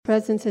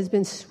presence has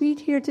been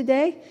sweet here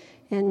today,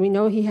 and we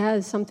know he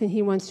has something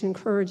he wants to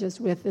encourage us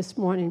with this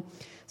morning.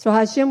 So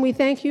Hashem, we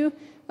thank you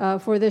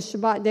for this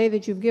Shabbat day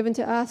that you've given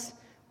to us.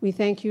 We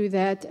thank you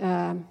that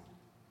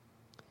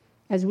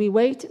as we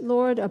wait,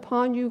 Lord,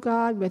 upon you,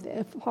 God, with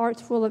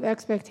hearts full of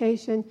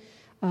expectation,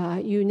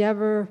 you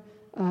never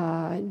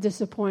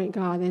disappoint,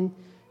 God,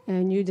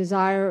 and you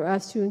desire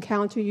us to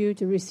encounter you,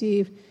 to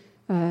receive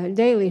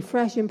daily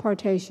fresh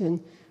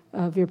impartation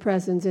of your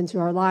presence into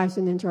our lives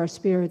and into our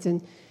spirits.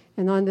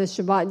 And on this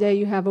Shabbat day,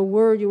 you have a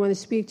word you want to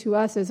speak to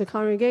us as a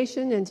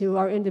congregation and to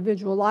our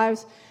individual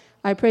lives.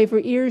 I pray for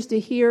ears to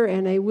hear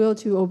and a will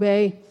to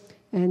obey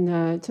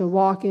and to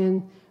walk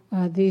in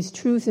these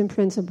truths and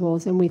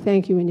principles. And we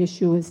thank you in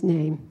Yeshua's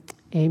name.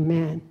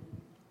 Amen.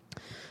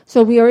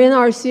 So we are in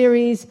our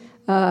series,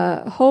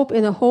 Hope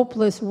in a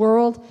Hopeless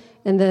World.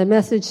 And the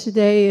message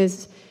today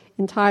is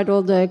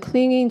entitled,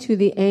 Clinging to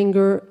the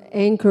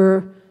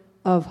Anchor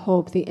of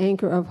Hope, the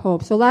Anchor of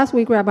Hope. So last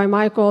week, Rabbi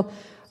Michael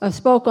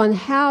spoke on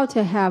how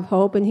to have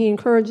hope, and he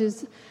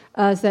encourages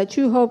us that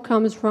true hope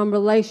comes from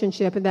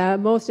relationship, and that our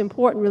most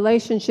important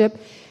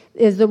relationship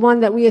is the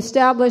one that we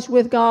establish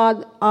with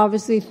God,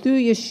 obviously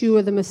through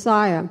Yeshua the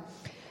Messiah.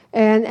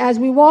 And as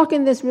we walk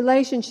in this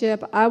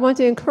relationship, I want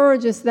to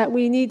encourage us that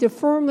we need to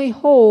firmly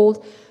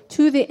hold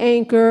to the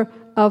anchor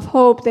of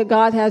hope that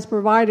God has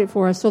provided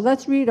for us. So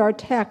let's read our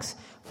text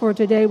for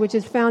today, which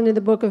is found in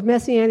the book of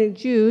Messianic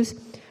Jews,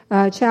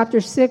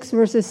 chapter 6,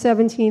 verses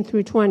 17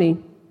 through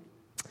 20.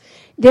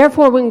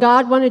 Therefore, when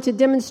God wanted to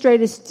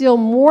demonstrate still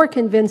more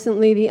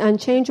convincingly the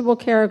unchangeable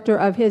character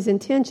of his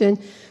intention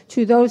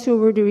to those who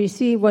were to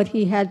receive what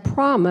he had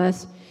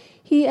promised,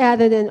 he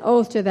added an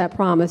oath to that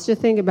promise. Just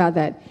think about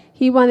that.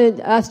 He wanted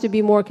us to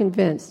be more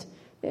convinced,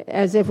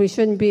 as if we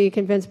shouldn't be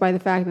convinced by the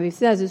fact that he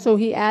says it. So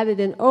he added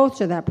an oath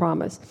to that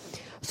promise,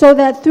 so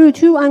that through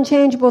two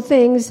unchangeable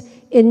things,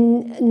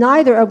 in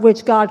neither of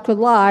which God could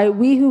lie,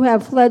 we who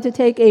have fled to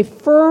take a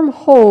firm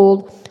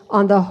hold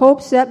on the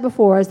hope set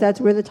before us,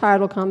 that's where the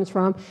title comes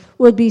from,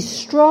 would be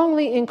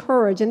strongly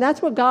encouraged. And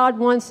that's what God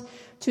wants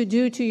to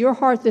do to your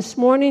heart this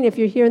morning. If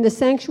you're here in the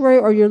sanctuary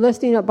or you're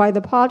listening up by the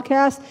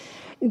podcast,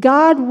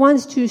 God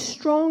wants to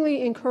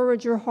strongly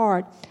encourage your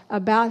heart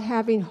about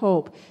having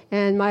hope.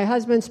 And my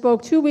husband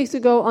spoke 2 weeks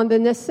ago on the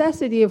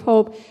necessity of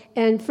hope.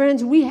 And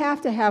friends, we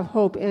have to have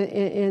hope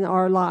in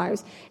our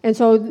lives. And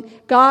so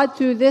God,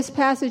 through this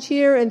passage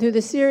here and through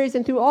the series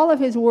and through all of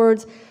his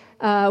words,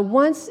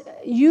 wants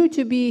you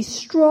to be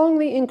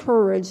strongly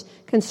encouraged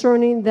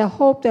concerning the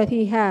hope that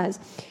he has.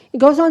 It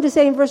goes on to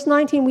say in verse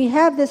 19, we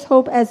have this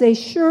hope as a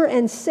sure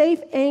and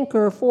safe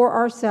anchor for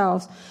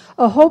ourselves,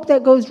 a hope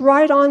that goes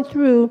right on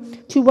through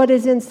to what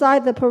is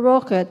inside the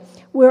parochet,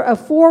 where a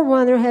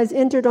forerunner has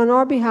entered on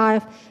our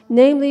behalf,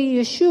 namely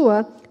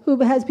Yeshua, who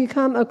has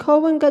become a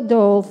Kohen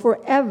Gadol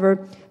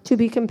forever, to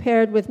be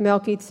compared with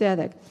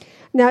Melchizedek.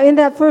 Now, in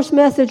that first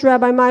message,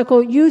 Rabbi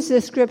Michael used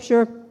this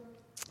scripture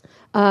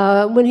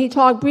when he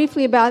talked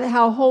briefly about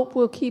how hope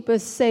will keep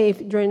us safe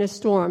during a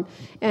storm.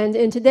 And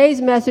in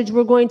today's message,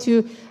 we're going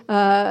to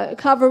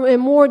cover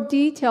in more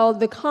detail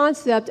the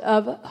concept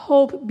of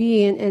hope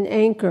being an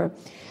anchor.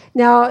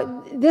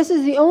 Now, this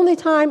is the only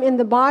time in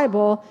the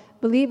Bible,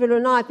 believe it or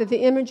not, that the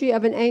imagery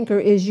of an anchor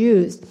is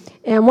used.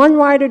 And one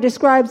writer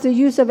describes the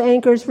use of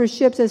anchors for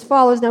ships as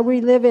follows. Now,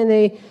 we live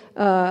in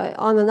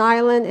on an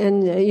island,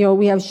 and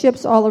we have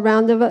ships all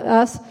around of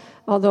us.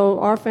 Although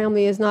our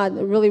family is not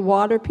really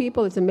water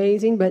people, it's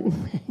amazing, but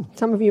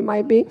some of you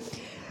might be.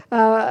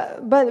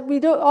 But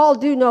we all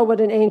do know what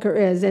an anchor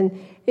is. And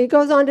it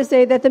goes on to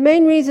say that the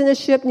main reason a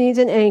ship needs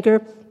an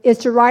anchor is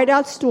to ride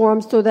out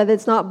storms so that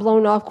it's not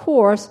blown off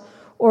course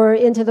or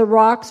into the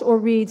rocks or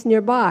reeds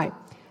nearby.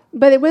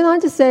 But it went on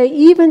to say,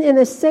 even in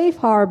a safe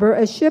harbor,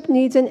 a ship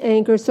needs an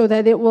anchor so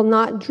that it will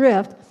not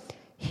drift,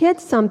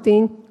 hit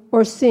something,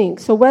 or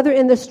sink. So whether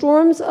in the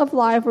storms of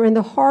life or in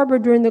the harbor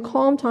during the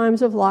calm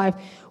times of life,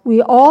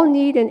 we all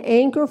need an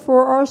anchor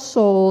for our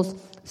souls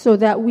so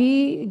that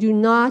we do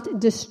not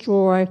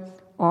destroy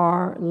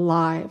our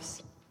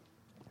lives.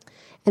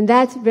 And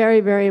that's very,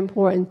 very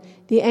important.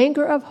 The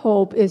anchor of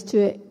hope is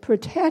to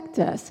protect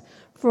us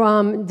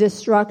from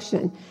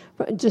destruction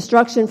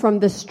from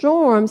the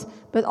storms,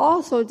 but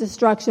also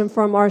destruction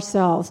from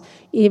ourselves.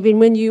 Even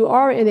when you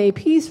are in a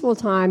peaceful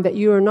time, that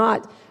you are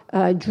not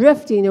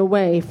drifting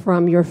away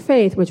from your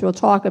faith, which we'll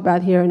talk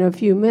about here in a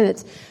few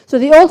minutes. So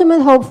the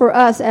ultimate hope for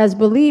us as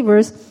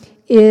believers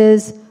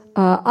is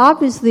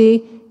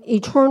obviously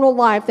eternal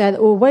life that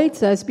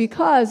awaits us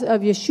because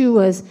of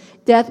Yeshua's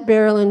death,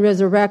 burial, and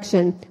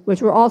resurrection,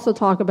 which we'll also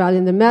talk about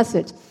in the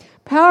message.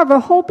 However,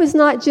 hope is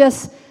not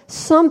just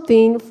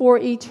something for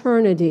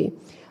eternity.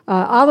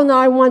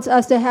 Adonai wants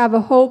us to have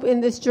a hope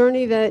in this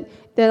journey that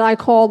I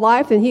call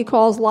life, and he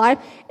calls life,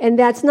 and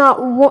there's not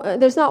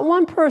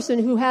one person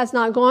who has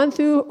not gone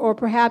through or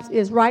perhaps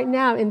is right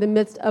now in the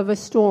midst of a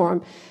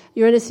storm.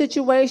 You're in a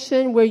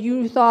situation where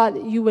you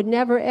thought you would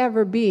never,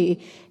 ever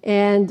be,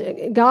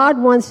 and God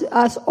wants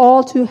us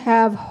all to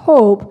have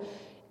hope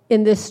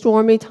in this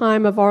stormy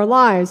time of our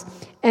lives.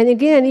 And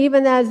again,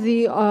 even as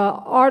the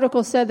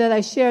article said that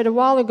I shared a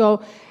while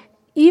ago,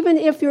 even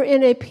if you're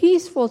in a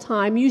peaceful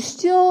time, you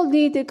still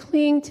need to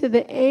cling to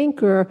the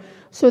anchor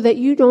so that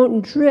you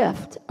don't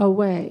drift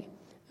away.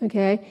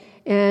 Okay?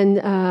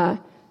 And,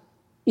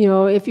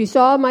 if you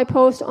saw my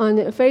post on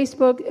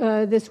Facebook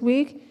this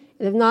week,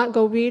 and if not,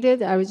 go read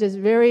it. I was just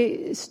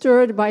very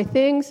stirred by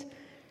things.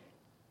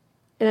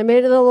 And I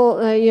made a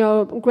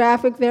little,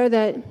 graphic there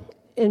that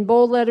in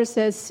bold letters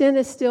says, sin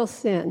is still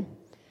sin.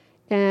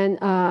 And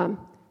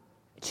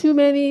too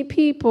many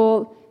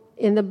people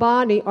in the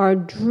body are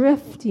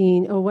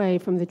drifting away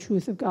from the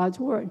truth of God's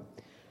word.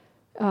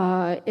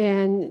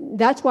 And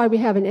that's why we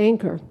have an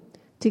anchor,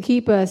 to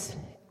keep us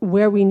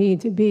where we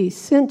need to be,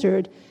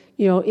 centered,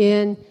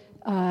 in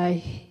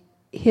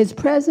his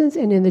presence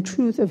and in the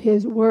truth of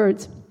his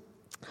words.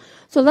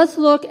 So let's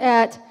look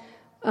at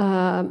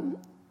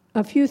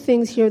a few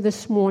things here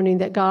this morning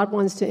that God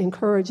wants to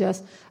encourage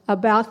us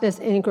about this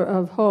anchor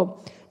of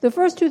hope. The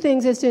first two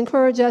things is to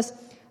encourage us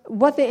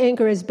what the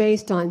anchor is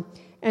based on.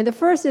 And the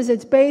first is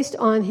it's based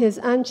on his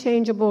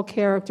unchangeable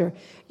character.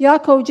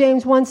 Yaakov,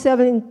 James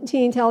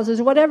 1:17 tells us,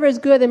 whatever is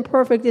good and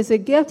perfect is a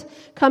gift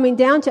coming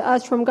down to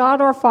us from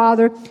God our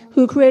Father,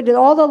 who created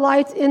all the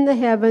lights in the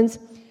heavens.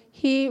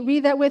 He,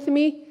 read that with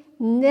me,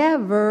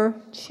 never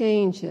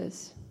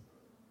changes.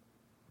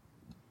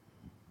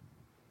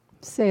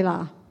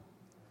 Selah.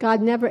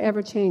 God never,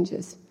 ever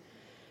changes.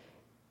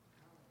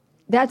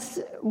 That's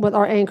what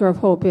our anchor of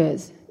hope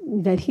is,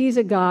 that he's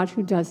a God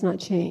who does not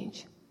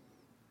change.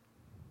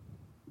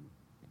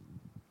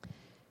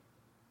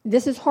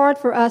 This is hard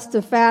for us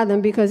to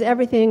fathom because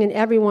everything and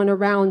everyone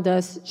around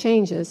us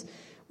changes.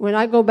 When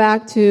I go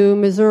back to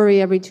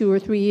Missouri every 2 or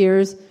 3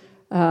 years,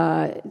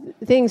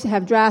 things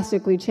have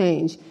drastically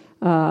changed.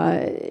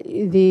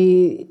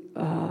 The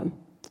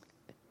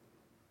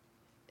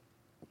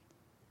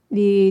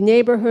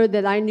neighborhood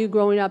that I knew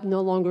growing up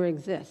no longer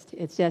exists.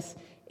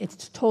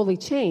 It's totally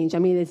changed. I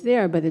mean, it's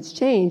there, but it's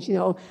changed.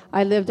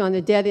 I lived on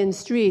a dead-end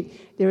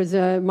street. There was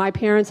my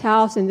parents'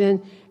 house, and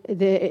then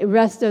the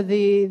rest of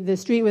the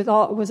street was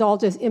all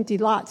just empty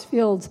lots,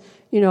 fields,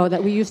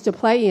 that we used to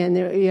play in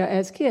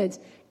as kids.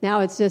 Now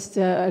it's just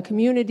a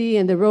community,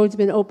 and the road's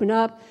been opened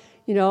up.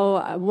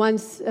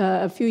 Once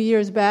a few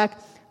years back,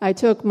 I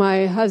took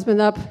my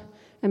husband up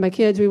and my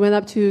kids. We went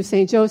up to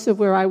St. Joseph,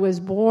 where I was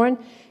born,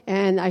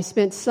 and I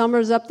spent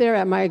summers up there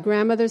at my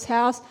grandmother's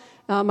house.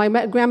 My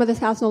grandmother's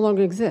house no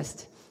longer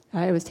exists.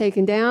 It was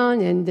taken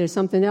down, and there's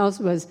something else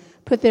was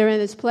put there in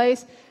its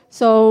place.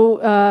 So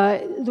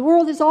the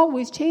world is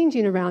always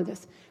changing around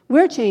us.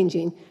 We're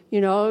changing.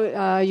 You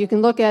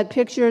can look at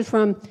pictures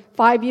from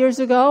 5 years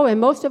ago, and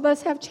most of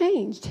us have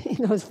changed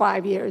in those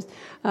 5 years.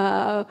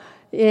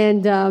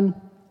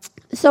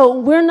 So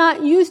we're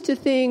not used to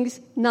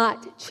things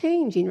not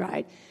changing,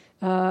 right?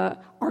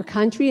 Our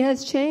country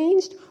has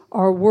changed.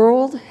 Our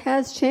world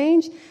has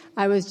changed.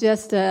 I was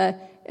just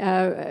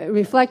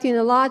reflecting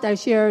a lot. I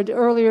shared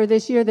earlier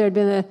this year there had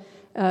been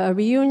a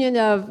reunion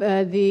of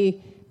the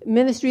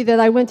ministry that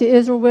I went to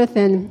Israel with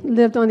and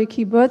lived on the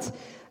kibbutz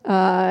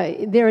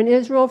there in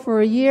Israel for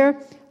a year.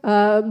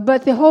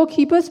 But the whole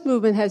kibbutz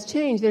movement has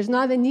changed. There's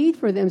not a need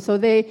for them. So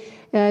they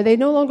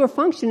no longer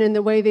function in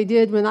the way they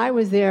did when I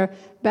was there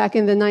back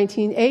in the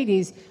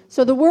 1980s.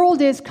 So the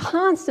world is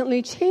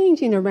constantly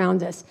changing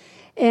around us.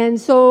 And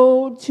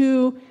so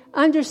to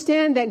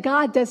understand that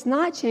God does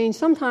not change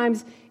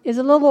sometimes is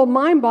a little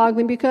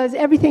mind-boggling because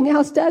everything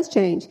else does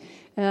change,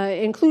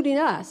 including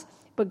us.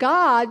 But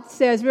God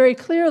says very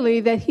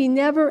clearly that he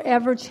never,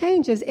 ever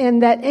changes,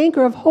 and that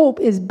anchor of hope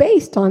is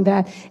based on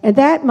that. And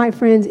that, my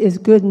friends, is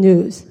good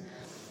news.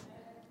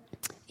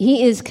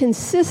 He is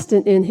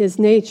consistent in his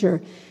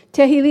nature.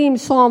 Tehillim,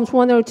 Psalms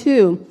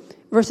 102,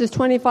 verses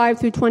 25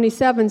 through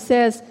 27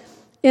 says,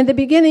 in the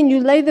beginning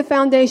you laid the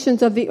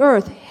foundations of the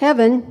earth.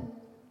 Heaven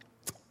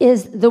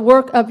is the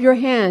work of your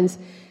hands.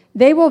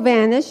 They will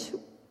vanish,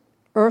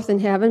 earth and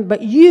heaven,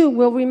 but you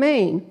will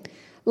remain.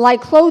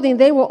 Like clothing,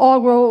 they will all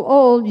grow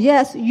old.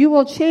 Yes, you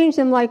will change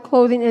them like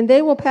clothing, and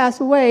they will pass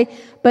away,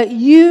 but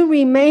you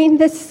remain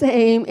the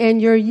same, and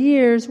your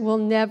years will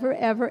never,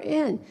 ever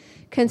end.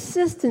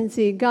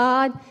 Consistency.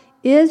 God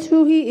is,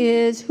 who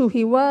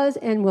he was,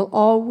 and will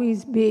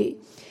always be.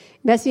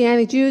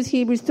 Messianic Jews,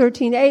 Hebrews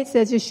 13:8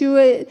 says,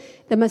 Yeshua,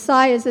 the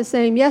Messiah, is the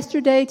same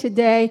yesterday,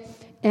 today,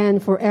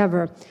 and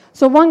forever.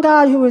 So one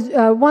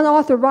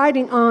author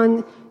writing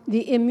on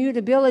the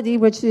immutability,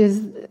 which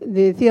is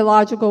the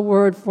theological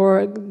word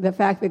for the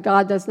fact that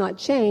God does not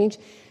change,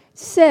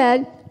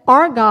 said,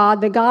 our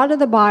God, the God of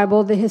the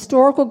Bible, the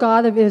historical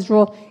God of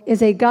Israel,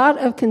 is a God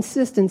of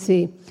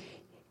consistency.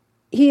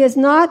 He is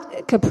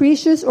not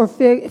capricious or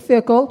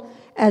fickle,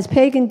 as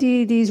pagan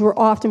deities were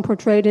often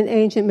portrayed in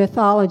ancient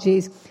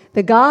mythologies.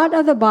 The God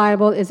of the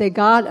Bible is a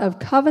God of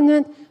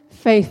covenant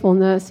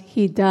faithfulness.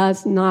 He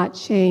does not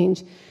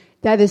change.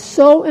 that is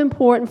so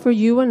important for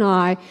you and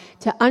I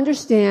to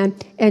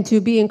understand and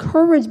to be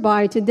encouraged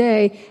by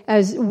today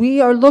as we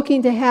are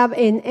looking to have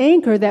an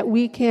anchor that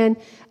we can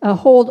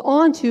hold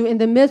on to in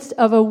the midst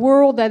of a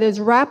world that is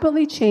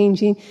rapidly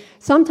changing.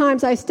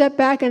 Sometimes I step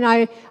back and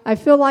I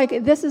feel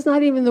like this is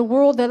not even the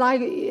world that I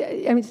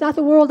mean, it's not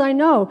the world I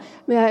know.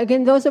 I mean,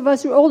 again, those of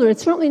us who are older,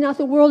 it's certainly not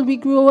the world we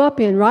grew up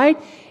in, right?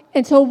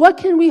 And so what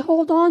can we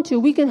hold on to?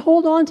 We can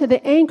hold on to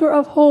the anchor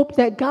of hope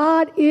that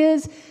God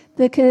is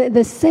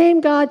the same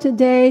God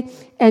today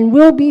and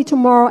will be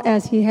tomorrow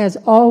as he has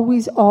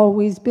always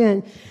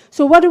been.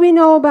 So what do we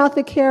know about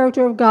the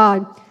character of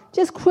God?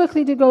 Just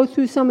quickly to go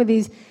through some of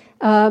these,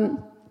 and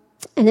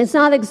it's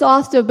not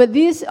exhaustive, but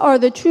these are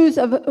the truths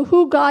of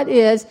who God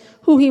is,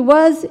 who he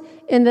was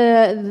in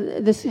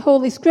the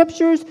Holy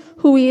Scriptures,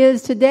 who he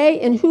is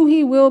today, and who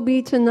he will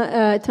be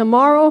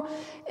tomorrow.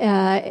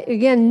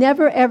 Again,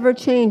 never ever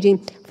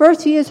changing.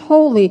 First, he is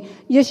holy.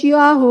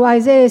 Yeshayahu,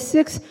 Isaiah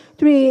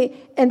 6:3,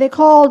 and they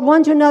called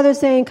one to another,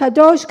 saying,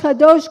 Kadosh,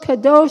 Kadosh,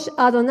 Kadosh,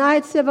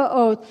 Adonai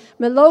Tzevaot,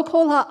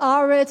 Melokol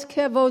haaretz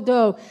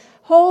kevodo.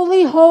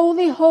 Holy,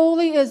 holy,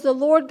 holy is the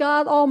Lord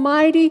God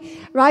Almighty,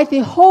 right? The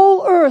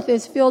whole earth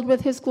is filled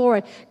with his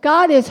glory.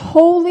 God is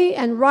holy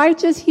and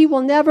righteous. He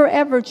will never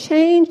ever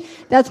change.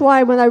 That's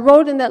why when I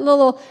wrote in that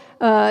little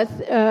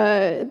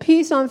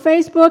piece on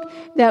Facebook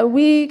that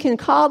we can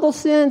coddle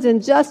sins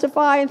and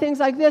justify and things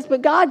like this,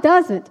 but God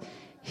doesn't.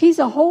 He's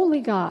a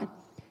holy God.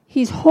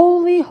 He's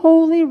holy,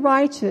 holy,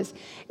 righteous.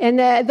 And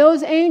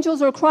those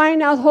angels are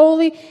crying out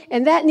holy,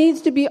 and that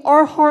needs to be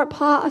our heart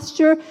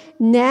posture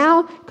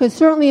now, because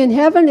certainly in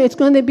heaven it's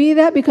going to be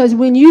that, because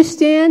when you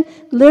stand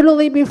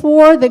literally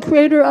before the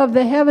creator of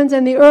the heavens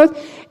and the earth,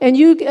 and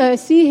you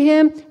see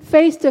him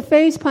face to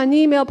face,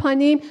 panim el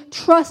panim,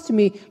 trust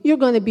me, you're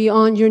going to be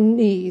on your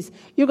knees.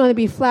 You're going to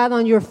be flat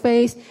on your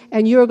face,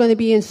 and you're going to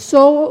be in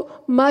so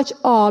much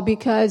awe,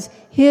 because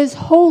his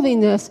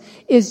holiness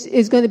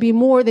is going to be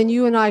more than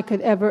you and I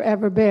could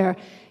ever bear.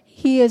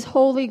 He is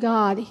holy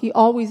God. He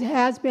always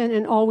has been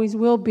and always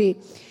will be.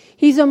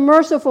 He's a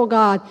merciful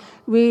God.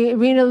 We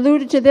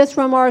alluded to this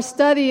from our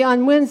study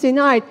on Wednesday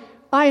night.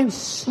 I am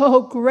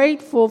so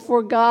grateful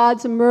for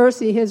God's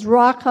mercy, his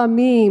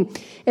rachamim.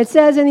 It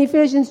says in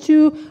Ephesians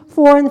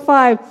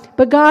 2:4-5,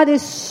 but God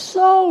is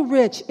so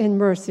rich in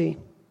mercy.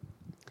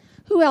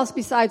 Who else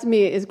besides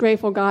me is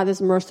grateful God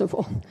is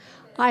merciful?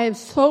 I am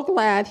so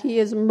glad he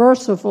is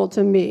merciful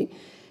to me.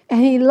 And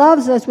he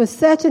loves us with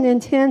such an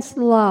intense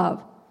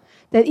love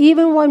that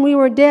even when we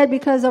were dead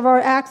because of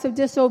our acts of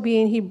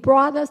disobedience, he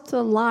brought us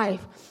to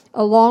life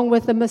along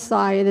with the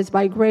Messiah. It is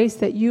by grace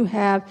that you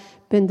have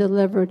been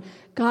delivered.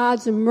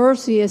 God's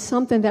mercy is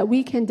something that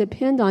we can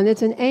depend on.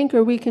 It's an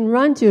anchor we can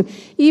run to.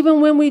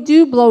 Even when we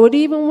do blow it,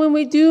 even when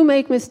we do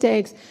make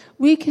mistakes,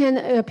 we can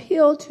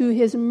appeal to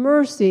his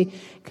mercy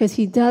because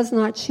he does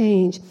not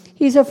change.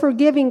 He's a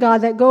forgiving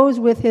God that goes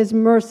with his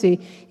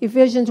mercy.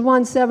 Ephesians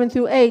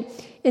 1:7-8.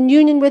 In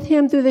union with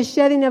him through the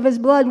shedding of his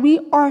blood, we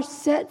are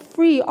set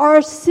free.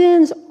 Our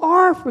sins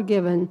are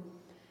forgiven.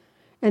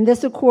 And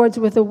this accords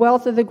with the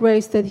wealth of the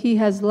grace that he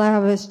has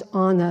lavished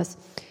on us.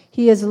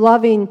 He is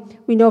loving.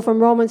 We know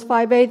from Romans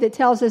 5:8 that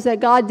tells us that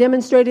God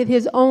demonstrated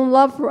his own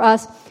love for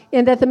us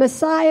and that the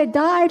Messiah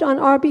died on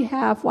our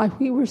behalf while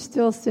we were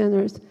still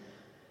sinners.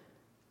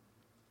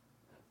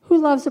 Who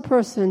loves a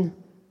person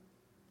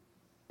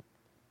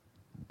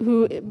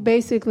who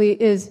basically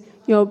is,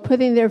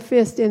 putting their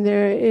fist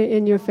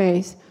in your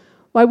face?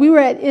 While we were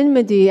at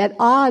enmity, at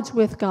odds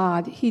with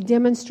God, he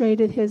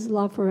demonstrated his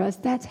love for us.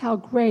 That's how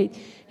great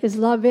his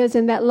love is,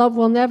 and that love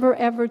will never,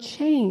 ever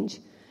change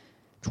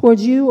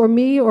towards you or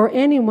me or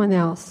anyone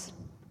else.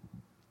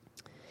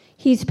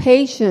 He's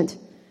patient.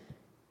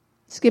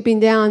 Skipping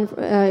down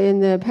in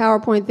the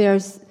PowerPoint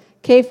there's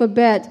Kepha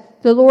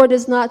Bet. The Lord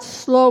is not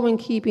slow in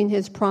keeping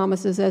his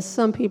promises, as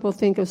some people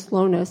think of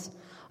slowness.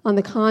 On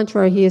the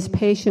contrary, he is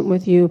patient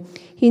with you.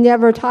 He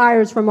never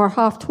tires. From our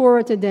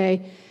Haftorah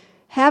today.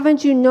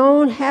 Haven't you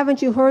known,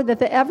 haven't you heard that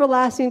the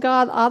everlasting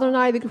God,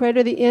 Adonai, the creator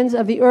of the ends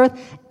of the earth,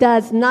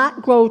 does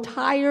not grow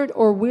tired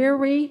or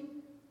weary?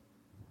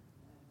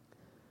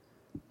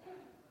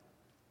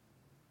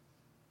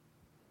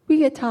 We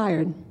get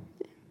tired.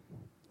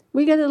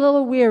 We get a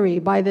little weary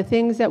by the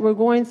things that we're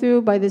going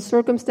through, by the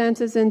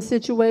circumstances and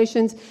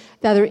situations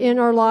that are in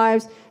our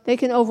lives. They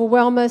can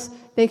overwhelm us.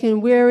 They can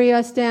weary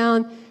us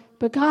down.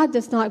 But God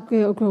does not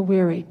grow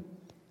weary.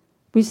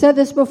 We said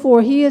this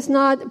before. He is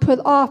not put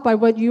off by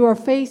what you are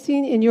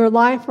facing in your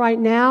life right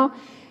now.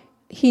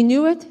 He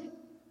knew it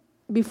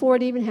before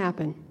it even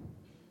happened.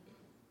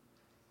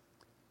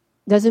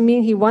 Doesn't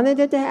mean he wanted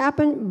it to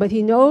happen, but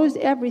he knows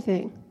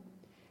everything.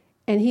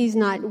 And he's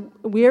not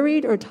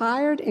wearied or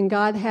tired, and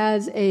God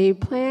has a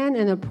plan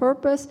and a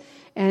purpose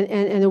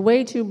and a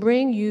way to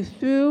bring you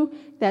through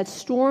that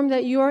storm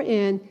that you are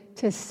in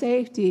to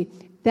safety.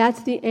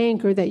 That's the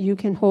anchor that you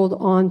can hold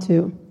on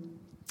to.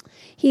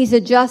 He's a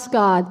just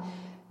God.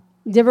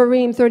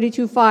 Devarim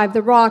 32:5,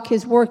 the rock,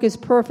 his work is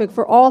perfect,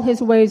 for all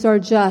his ways are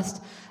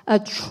just. A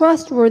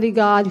trustworthy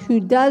God who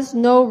does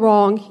no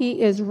wrong.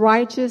 He is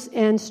righteous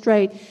and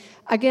straight.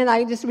 Again,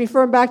 I just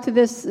refer back to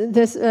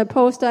this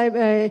post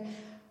I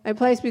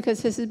placed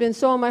because this has been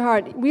so on my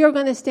heart. We are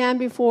going to stand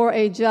before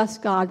a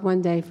just God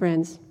one day,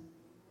 friends.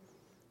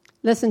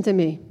 Listen to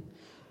me.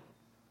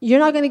 You're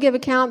not going to give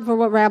account for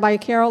what Rabbi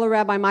Carol or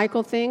Rabbi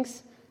Michael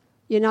thinks.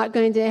 You're not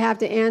going to have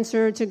to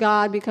answer to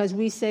God because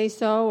we say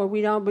so or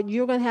we don't, but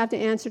you're going to have to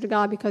answer to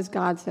God because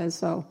God says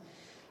so.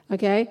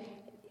 Okay?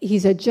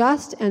 He's a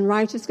just and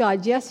righteous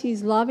God. Yes,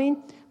 he's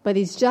loving, but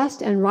he's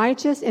just and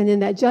righteous, and in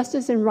that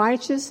justice and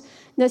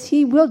righteousness,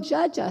 he will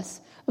judge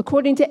us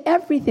according to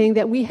everything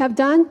that we have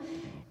done,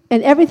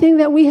 and everything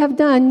that we have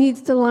done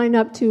needs to line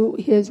up to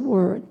his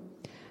word.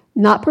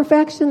 Not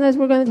perfection, as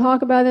we're going to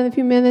talk about in a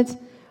few minutes,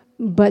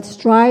 but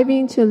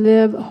striving to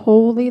live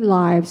holy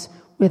lives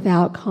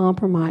without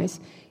compromise.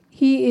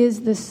 He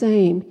is the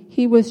same.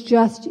 He was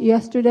just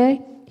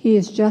yesterday, he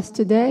is just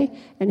today,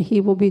 and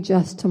he will be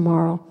just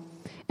tomorrow.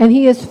 And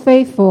he is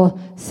faithful.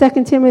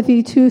 2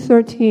 Timothy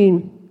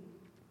 2:13.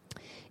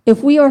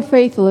 If we are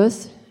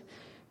faithless,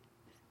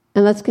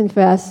 and let's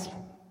confess,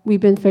 we've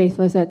been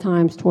faithless at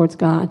times towards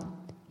God,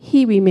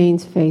 he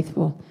remains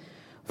faithful,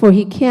 for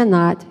he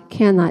cannot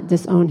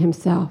disown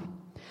himself.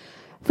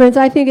 Friends,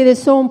 I think it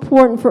is so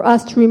important for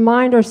us to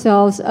remind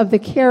ourselves of the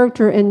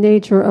character and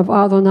nature of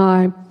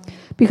Adonai,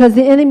 because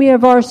the enemy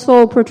of our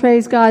soul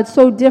portrays God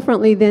so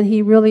differently than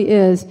he really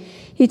is.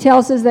 He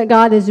tells us that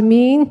God is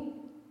mean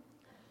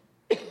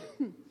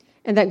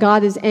and that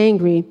God is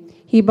angry.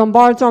 He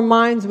bombards our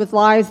minds with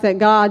lies that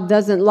God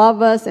doesn't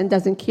love us and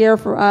doesn't care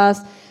for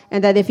us,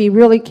 and that if he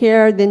really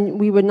cared, then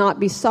we would not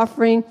be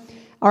suffering.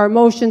 Our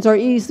emotions are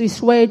easily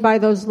swayed by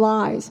those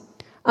lies.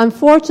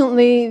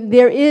 Unfortunately,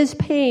 there is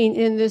pain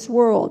in this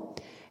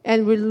world,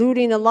 and we're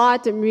alluding a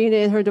lot to Marina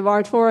in her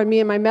Devar Torah, and me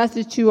and my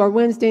message to our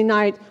Wednesday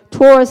night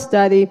Torah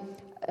study.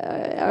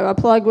 I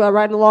plug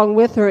right along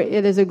with her.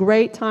 It is a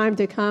great time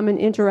to come and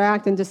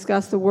interact and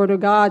discuss the Word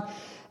of God.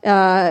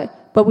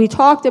 But we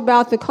talked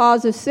about the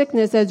cause of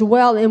sickness as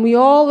well, and we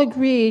all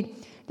agreed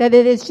that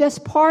it is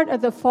just part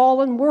of the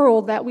fallen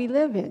world that we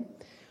live in.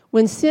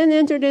 When sin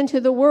entered into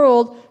the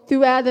world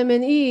through Adam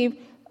and Eve,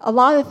 a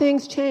lot of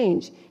things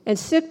changed. And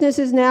sickness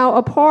is now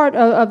a part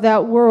of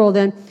that world.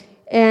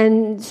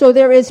 And so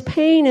there is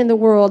pain in the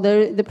world.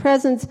 The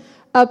presence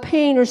of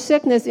pain or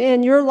sickness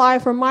in your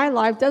life or my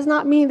life does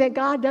not mean that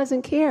God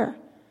doesn't care.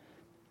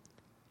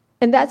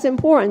 And that's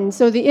important.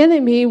 So the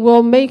enemy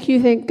will make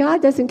you think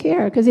God doesn't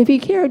care, because if he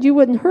cared, you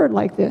wouldn't hurt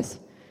like this.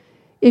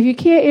 If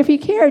he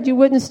cared, you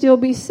wouldn't still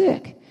be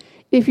sick.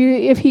 If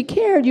he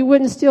cared, you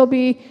wouldn't still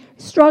be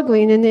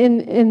struggling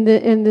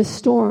in this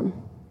storm.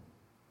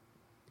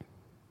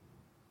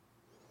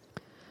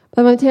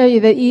 But I'm going to tell you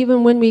that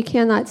even when we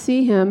cannot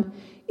see him,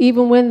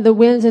 even when the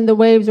winds and the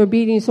waves are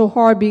beating so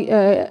hard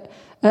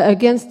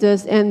against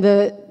us, and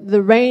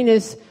the rain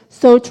is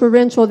so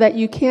torrential that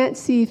you can't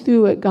see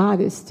through it, God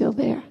is still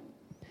there.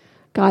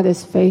 God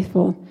is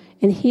faithful,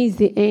 and he's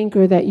the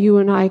anchor that you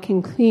and I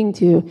can cling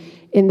to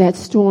in that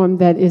storm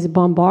that is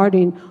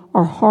bombarding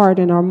our heart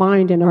and our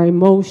mind and our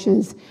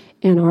emotions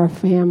and our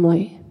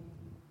family.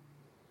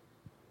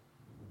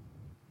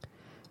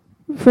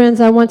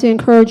 Friends, I want to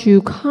encourage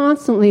you,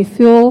 constantly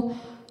fill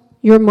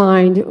your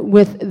mind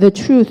with the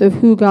truth of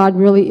who God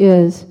really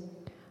is,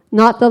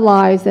 not the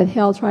lies that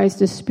hell tries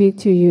to speak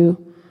to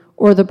you,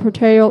 or the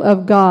portrayal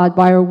of God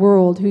by a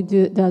world who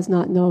does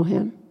not know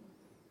him.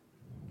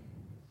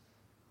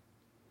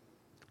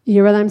 You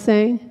hear what I'm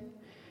saying?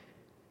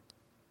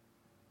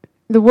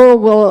 The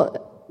world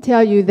will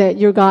tell you that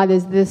your God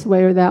is this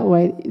way or that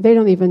way. They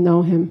don't even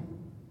know him.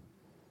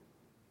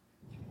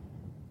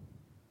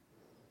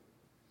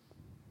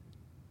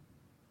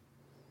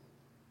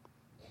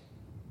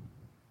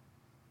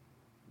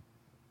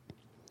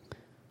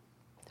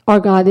 Our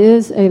God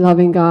is a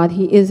loving God.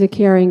 He is a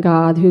caring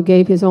God who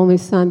gave his only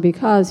son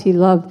because he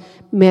loved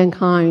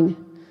mankind.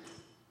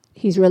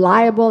 He's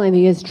reliable and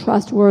he is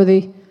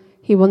trustworthy.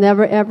 He will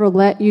never, ever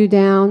let you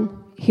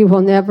down. He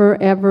will never,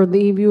 ever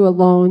leave you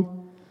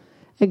alone.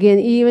 Again,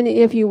 even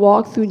if you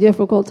walk through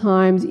difficult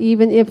times,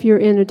 even if you're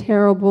in a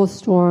terrible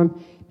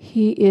storm,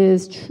 he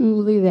is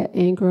truly that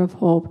anchor of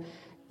hope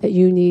that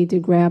you need to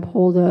grab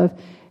hold of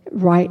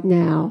right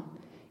now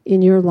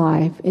in your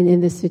life and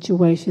in the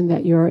situation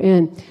that you're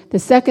in. The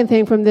second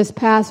thing from this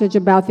passage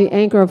about the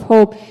anchor of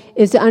hope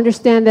is to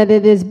understand that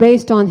it is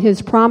based on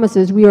his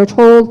promises. We are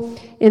told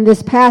in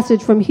this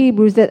passage from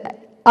Hebrews that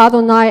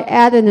Adonai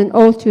added an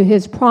oath to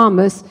his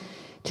promise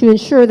to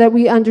ensure that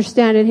we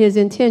understand his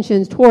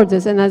intentions towards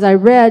us. And as I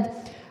read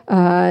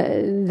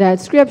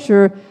that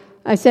scripture,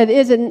 I said,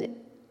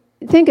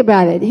 think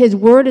about it. His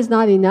word is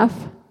not enough.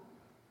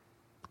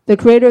 The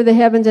creator of the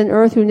heavens and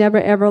earth who never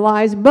ever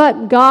lies,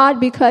 but God,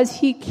 because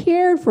he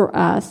cared for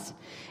us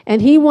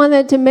and he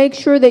wanted to make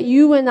sure that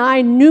you and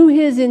I knew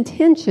his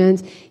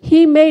intentions,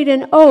 he made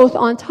an oath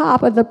on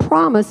top of the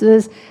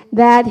promises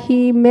that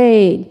he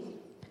made.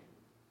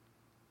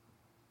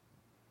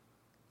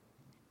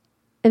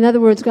 In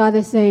other words, God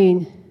is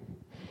saying,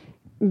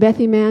 Beth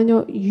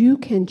Emanuel, you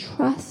can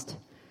trust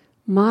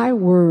my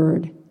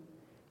word.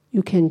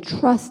 You can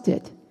trust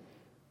it.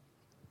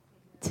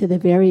 to the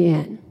very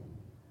end.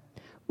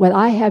 What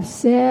I have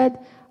said,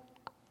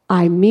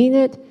 I mean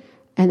it,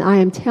 and I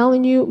am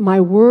telling you,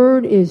 my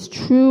word is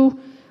true.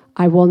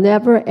 I will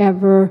never,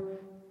 ever,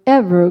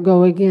 ever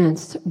go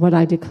against what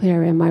I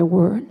declare in my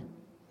word.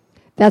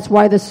 That's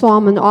why the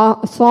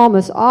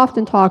psalmist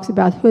often talks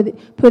about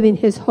putting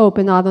his hope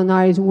in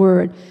Adonai's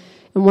word.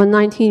 In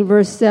 119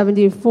 verse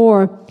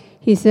 74,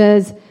 he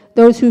says,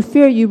 "Those who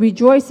fear you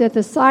rejoice at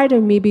the sight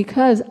of me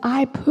because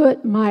I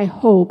put my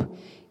hope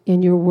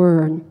in your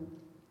word."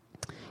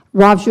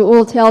 Rav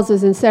Shaul tells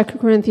us in 2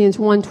 Corinthians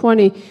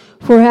 1:20,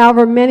 "For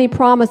however many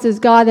promises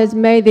God has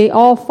made, they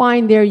all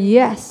find their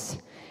yes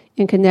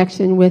in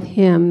connection with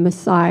him,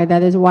 Messiah.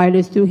 That is why it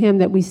is through him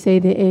that we say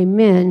the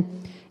amen,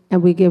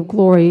 and we give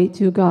glory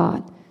to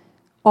God."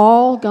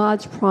 All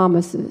God's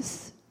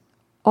promises,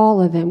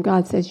 all of them,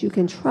 God says, you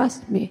can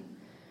trust me.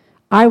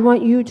 I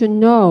want you to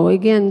know,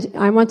 again,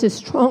 I want to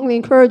strongly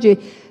encourage you,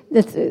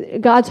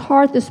 that God's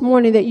heart this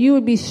morning, that you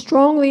would be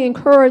strongly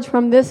encouraged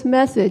from this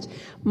message.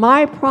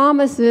 My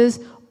promises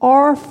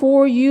are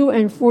for you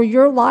and for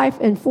your life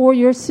and for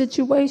your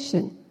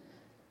situation.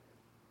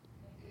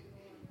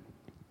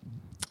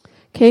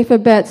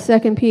 Kepha Bet,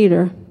 2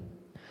 Peter,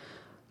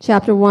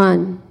 chapter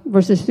 1,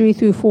 verses 3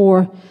 through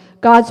 4.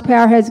 God's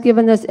power has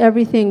given us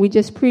everything. We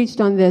just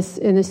preached on this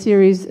in a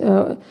series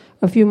a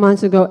few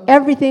months ago.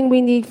 Everything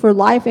we need for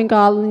life and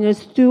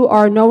godliness through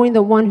our knowing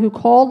the one who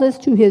called us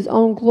to his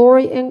own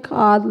glory and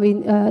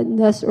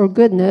godliness or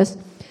goodness.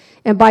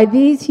 And by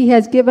these he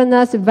has given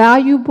us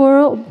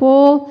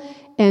valuable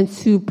and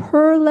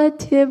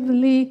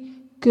superlatively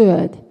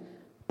good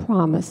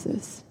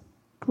promises.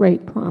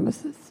 Great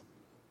promises.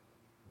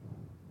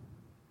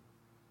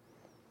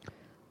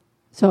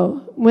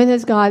 So, when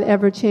has God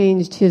ever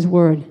changed his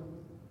word?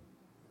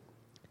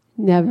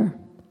 Never.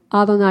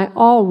 Adonai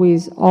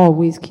always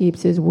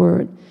keeps his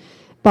word.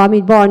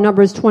 Bamidbar,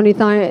 Numbers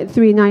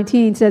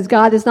 23:19 says,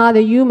 "God is not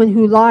a human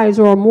who lies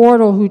or a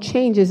mortal who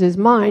changes his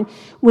mind.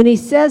 When he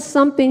says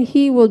something,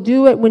 he will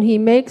do it. When he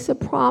makes a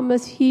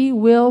promise, he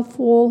will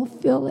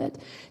fulfill it."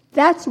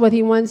 That's what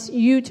he wants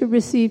you to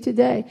receive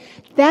today.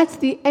 That's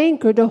the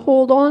anchor to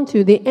hold on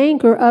to, the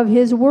anchor of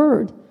his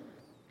word.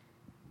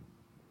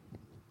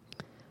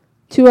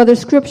 Two other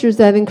scriptures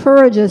that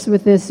encourage us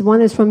with this.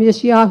 One is from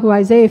Yeshayahu,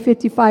 Isaiah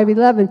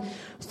 55:11.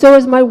 "So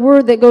is my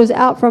word that goes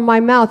out from my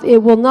mouth.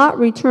 It will not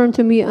return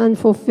to me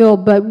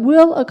unfulfilled, but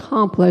will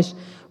accomplish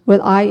what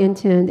I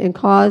intend and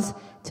cause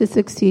to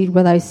succeed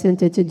what I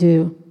sent it to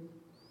do."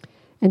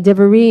 And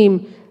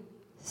Devarim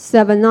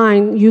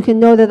 7:9, "You can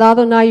know that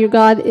Adonai your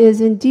God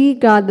is indeed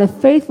God, the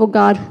faithful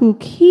God who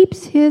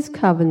keeps his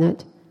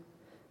covenant."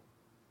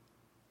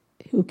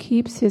 Who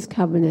keeps his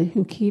covenant,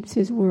 who keeps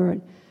his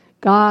word.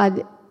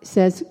 God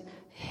says,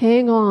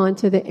 hang on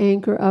to the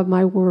anchor of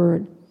my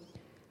word.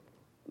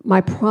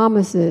 My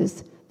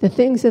promises, the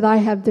things that I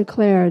have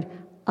declared,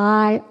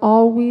 I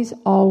always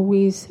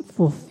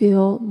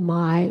fulfill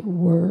my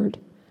word.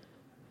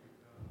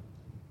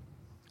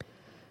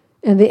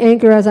 And the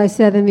anchor, as I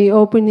said in the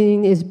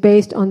opening, is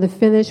based on the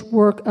finished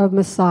work of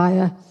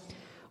Messiah.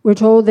 We're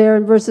told there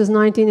in verses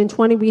 19 and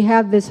 20, we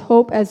have this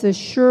hope as a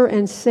sure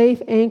and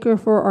safe anchor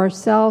for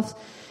ourselves,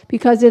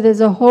 because it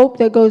is a hope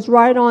that goes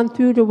right on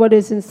through to what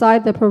is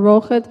inside the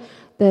Parochet,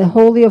 the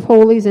Holy of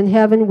Holies in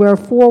heaven, where a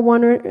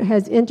forerunner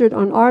has entered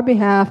on our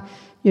behalf,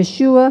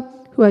 Yeshua,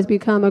 who has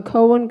become a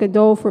Kohen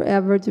Gadol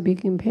forever, to be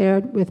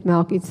compared with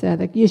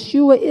Melchizedek.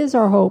 Yeshua is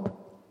our hope.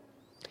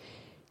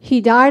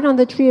 He died on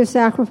the tree of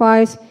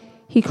sacrifice.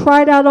 He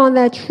cried out on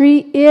that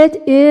tree,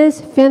 "It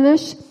is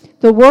finished."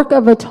 The work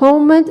of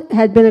atonement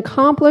had been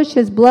accomplished.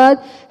 His blood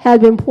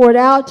had been poured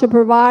out to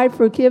provide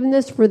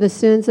forgiveness for the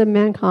sins of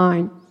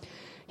mankind.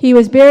 He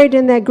was buried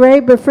in that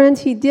grave, but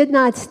friends, he did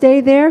not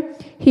stay there.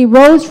 He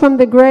rose from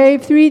the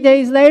grave 3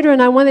 days later,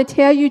 and I want to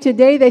tell you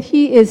today that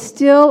he is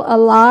still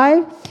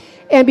alive.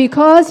 And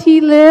because he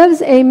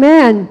lives,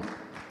 amen.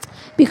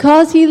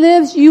 Because he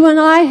lives, you and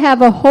I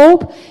have a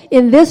hope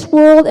in this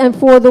world and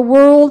for the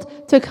world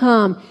to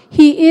come.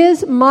 He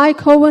is my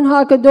Kohen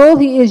HaGadol.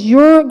 He is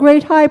your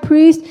great high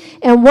priest.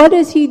 And what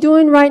is he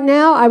doing right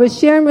now? I was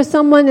sharing with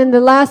someone in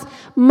the last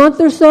month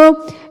or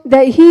so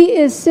that he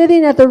is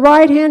sitting at the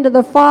right hand of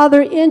the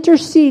Father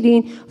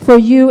interceding for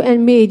you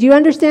and me. Do you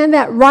understand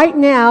that? Right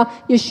now,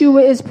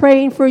 Yeshua is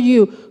praying for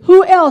you.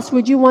 Who else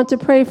would you want to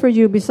pray for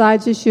you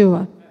besides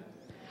Yeshua?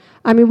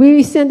 I mean,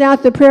 we send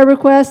out the prayer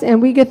requests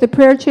and we get the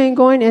prayer chain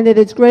going, and that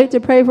it's great to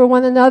pray for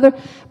one another.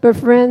 But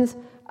friends,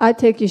 I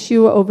take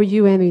Yeshua over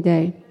you any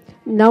day.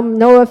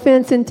 No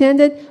offense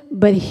intended,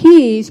 but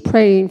he's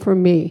praying for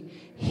me.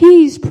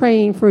 He's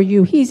praying for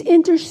you. He's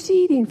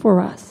interceding for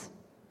us.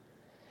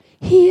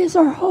 He is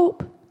our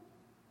hope.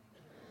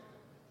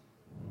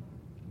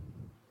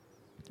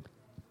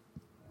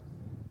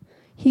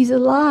 He's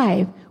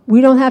alive.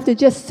 We don't have to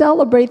just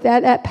celebrate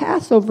that at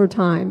Passover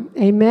time.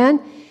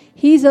 Amen?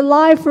 He's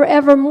alive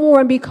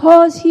forevermore. And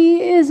because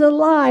he is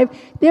alive,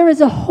 there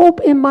is a hope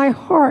in my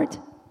heart.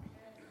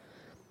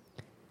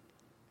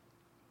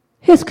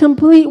 His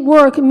complete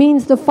work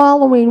means the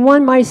following.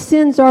 1, my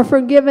sins are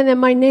forgiven and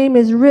my name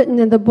is written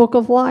in the book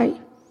of life.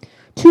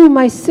 2,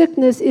 my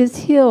sickness is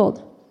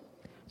healed.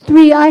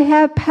 3, I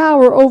have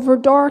power over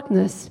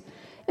darkness.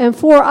 And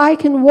 4, I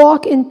can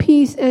walk in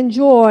peace and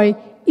joy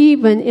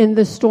even in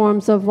the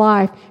storms of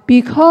life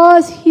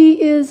because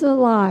he is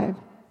alive.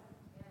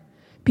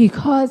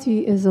 Because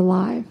he is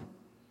alive.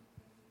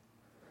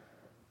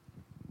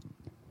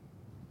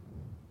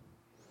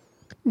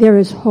 There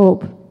is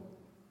hope.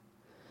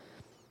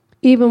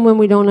 Even when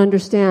we don't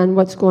understand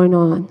what's going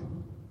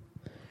on,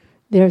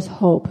 there's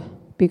hope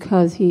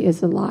because he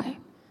is alive.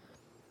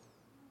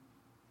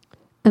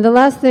 And the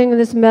last thing in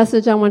this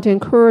message I want to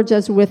encourage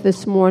us with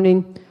this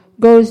morning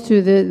goes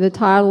to the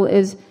title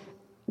is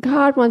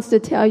God wants to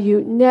tell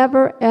you,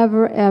 never,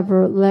 ever,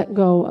 ever let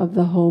go of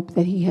the hope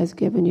that he has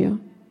given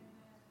you.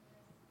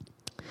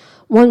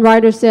 One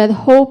writer said,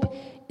 hope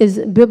is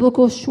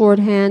biblical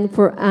shorthand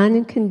for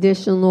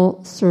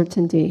unconditional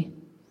certainty.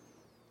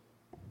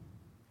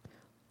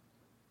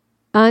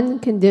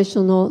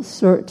 Unconditional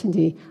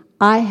certainty.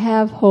 I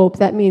have hope.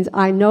 That means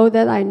I know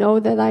that I know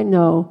that I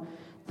know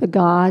the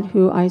God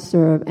who I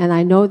serve. And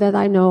I know that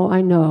I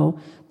know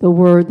the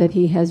word that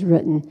he has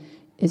written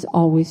is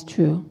always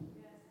true.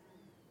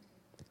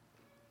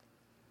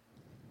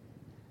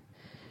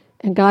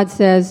 And God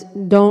says,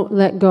 don't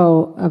let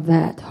go of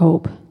that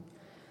hope.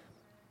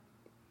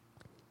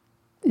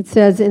 It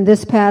says in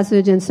this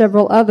passage and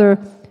several other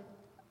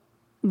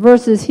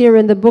verses here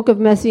in the book of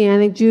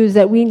Messianic Jews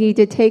that we need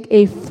to take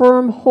a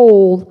firm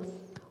hold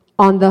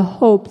on the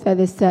hope that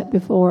is set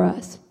before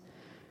us.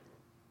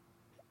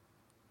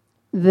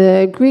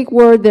 The Greek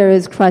word there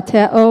is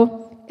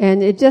krateo,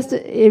 and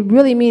it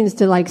really means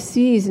to like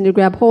seize and to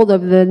grab hold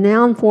of. The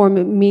noun form,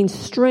 it means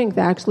strength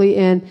actually,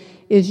 and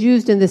is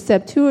used in the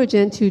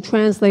Septuagint to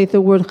translate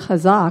the word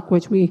chazak,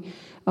 which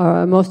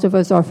most of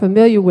us are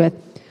familiar with.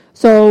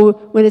 So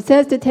when it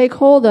says to take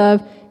hold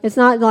of, it's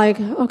not like,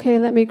 okay,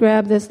 let me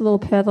grab this little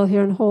pedal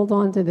here and hold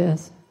on to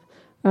this.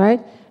 All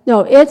right? No,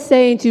 it's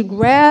saying to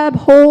grab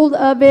hold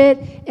of it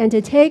and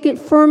to take it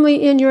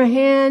firmly in your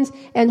hands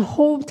and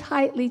hold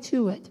tightly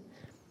to it.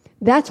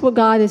 That's what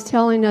God is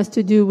telling us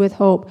to do with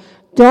hope.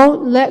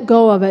 Don't let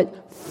go of it.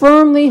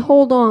 Firmly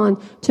hold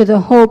on to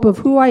the hope of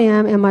who I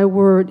am and my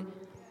word.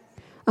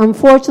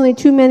 Unfortunately,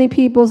 too many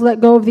people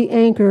let go of the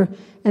anchor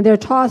and they're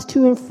tossed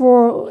to and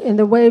fro in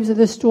the waves of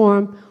the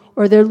storm,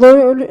 or they're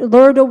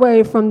lured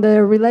away from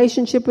their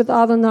relationship with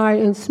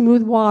Adonai in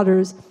smooth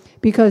waters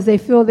because they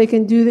feel they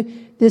can do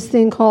this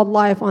thing called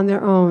life on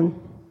their own.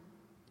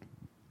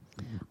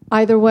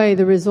 Either way,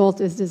 the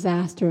result is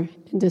disaster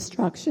and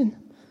destruction.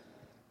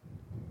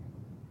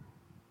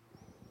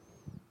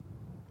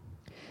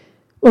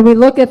 When we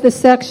look at the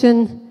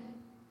section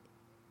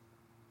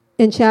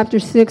in chapter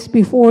 6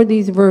 before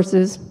these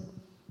verses,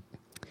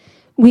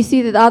 we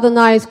see that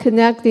Adonai is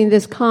connecting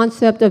this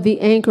concept of the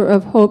anchor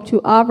of hope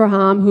to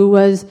Abraham, who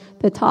was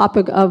the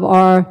topic of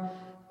our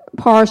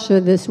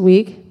parsha this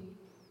week,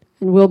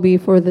 and will be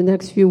for the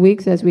next few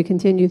weeks as we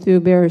continue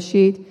through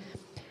Bereshit.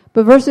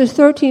 But verses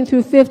 13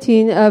 through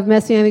 15 of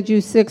Messianic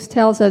Jews 6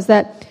 tells us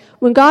that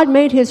when God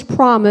made his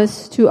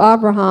promise to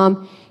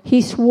Abraham,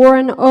 he swore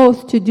an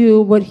oath to do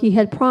what he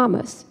had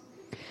promised.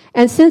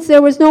 And since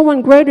there was no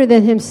one greater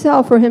than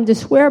himself for him to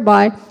swear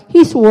by,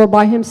 he swore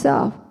by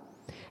himself.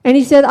 And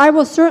he said, I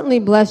will certainly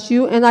bless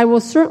you, and I will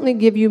certainly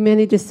give you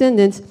many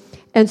descendants.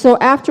 And so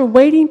after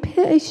waiting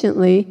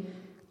patiently,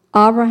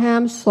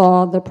 Abraham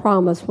saw the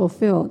promise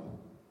fulfilled.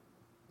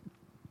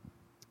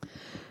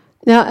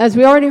 Now, as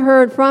we already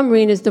heard from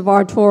Rena's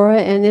Devar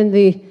Torah and in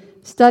the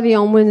study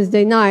on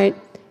Wednesday night,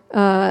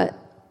 the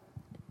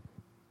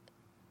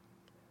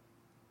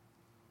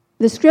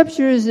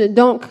scriptures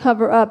don't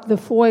cover up the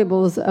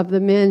foibles of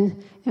the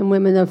men and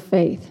women of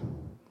faith.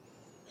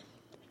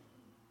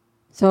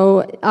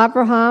 So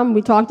Abraham,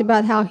 we talked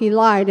about how he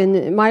lied,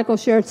 and Michael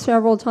shared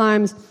several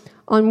times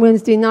on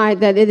Wednesday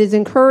night that it is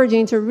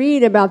encouraging to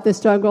read about the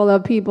struggle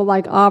of people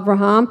like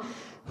Abraham,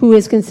 who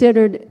is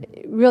considered,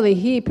 really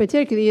he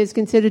particularly is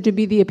considered to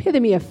be the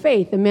epitome of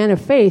faith, the man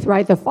of faith,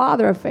 right, the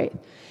father of faith.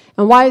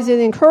 And why is it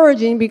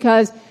encouraging?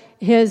 Because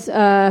his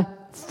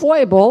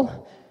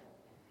foible,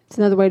 it's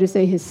another way to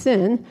say his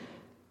sin,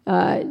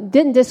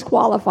 didn't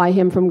disqualify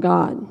him from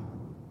God,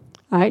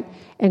 right?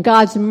 And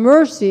God's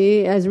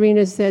mercy, as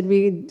Rena said,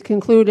 we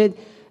concluded,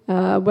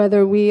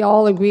 whether we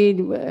all agreed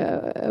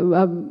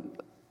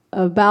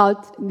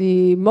about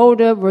the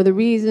motive or the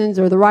reasons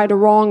or the right or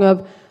wrong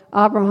of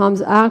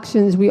Abraham's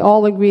actions, we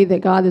all agree that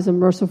God is a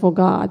merciful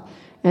God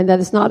and that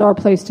it's not our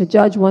place to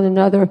judge one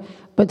another,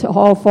 but to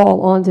all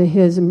fall onto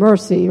his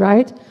mercy,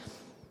 right?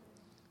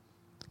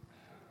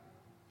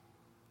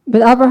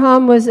 But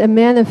Abraham was a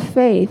man of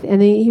faith,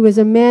 and he was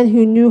a man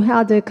who knew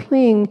how to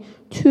cling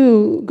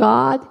to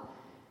God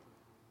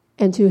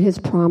and to his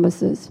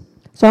promises.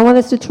 So I want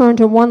us to turn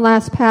to one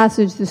last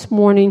passage this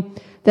morning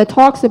that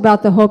talks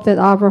about the hope that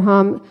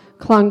Abraham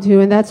clung to,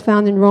 and that's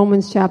found in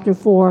Romans chapter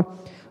 4,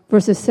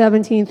 verses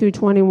 17 through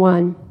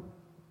 21.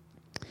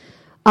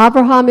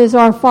 Abraham is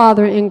our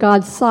father in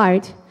God's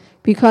sight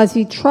because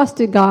he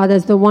trusted God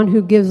as the one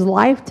who gives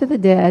life to the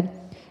dead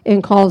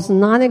and calls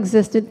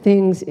non-existent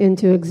things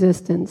into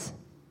existence.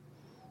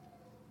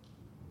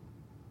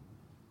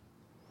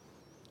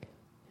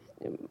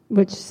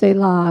 which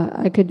Selah.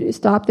 I could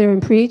stop there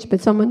and preach, but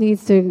someone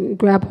needs to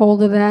grab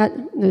hold of that.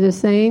 They're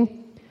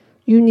saying,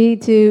 you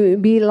need to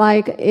be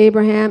like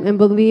Abraham and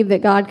believe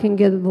that God can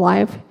give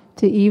life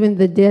to even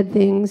the dead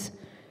things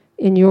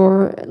in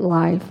your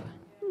life.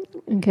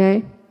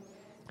 Okay?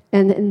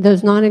 And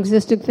those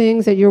non-existent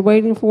things that you're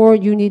waiting for,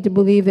 you need to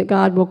believe that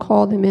God will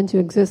call them into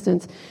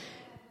existence.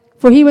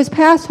 For he was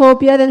past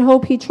hope, yet in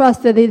hope he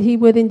trusted that he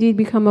would indeed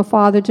become a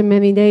father to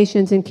many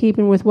nations, in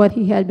keeping with what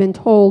he had been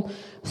told,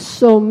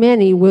 so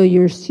many will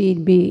your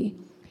seed be.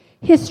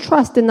 His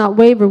trust did not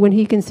waver when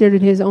he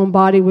considered his own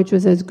body, which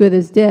was as good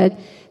as dead,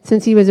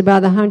 since he was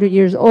about 100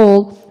 years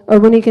old, or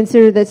when he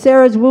considered that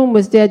Sarah's womb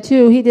was dead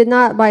too. He did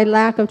not by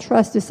lack of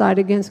trust decide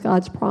against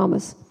God's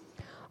promise.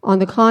 On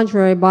the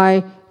contrary,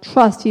 by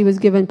trust he was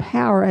given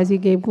power as he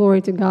gave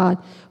glory to God,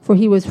 for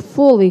he was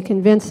fully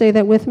convinced, say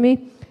that with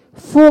me,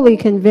 fully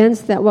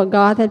convinced that what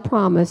God had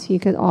promised he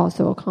could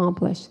also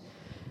accomplish.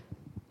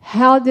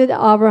 How did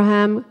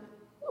Abraham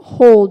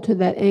hold to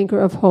that anchor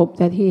of hope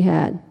that he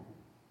had?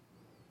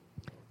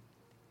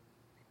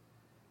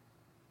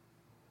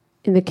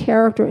 In the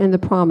character and the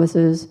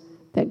promises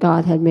that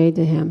God had made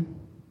to him.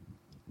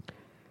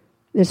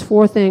 There's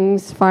 5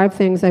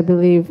 things I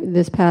believe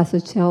this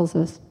passage tells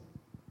us.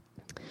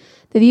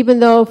 That even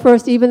though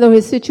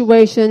his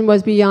situation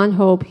was beyond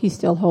hope, he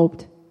still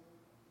hoped.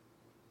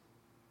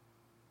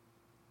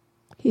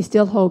 He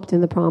still hoped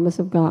in the promise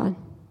of God.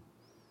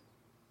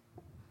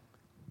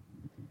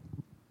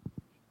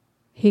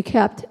 He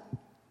kept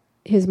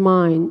his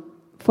mind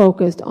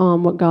focused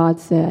on what God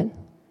said.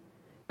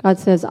 God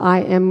says,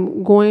 I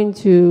am going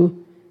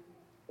to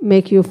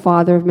make you a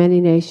father of many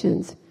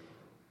nations.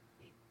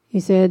 He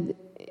said,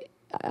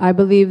 I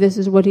believe this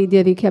is what he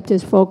did. He kept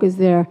his focus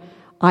there.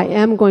 I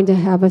am going to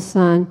have a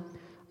son.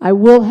 I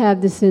will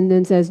have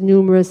descendants as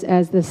numerous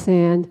as the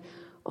sand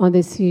on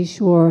the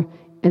seashore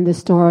and the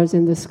stars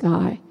in the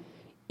sky.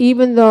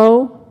 Even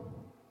though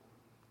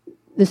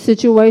the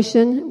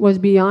situation was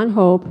beyond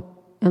hope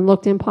and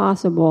looked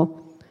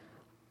impossible,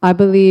 I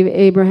believe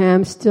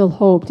Abraham still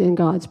hoped in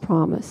God's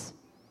promise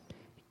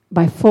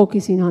by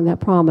focusing on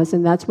that promise.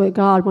 And that's what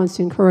God wants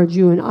to encourage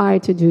you and I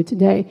to do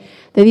today.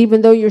 That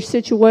even though your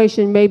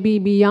situation may be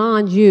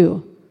beyond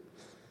you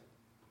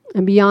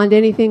and beyond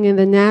anything in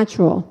the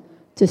natural,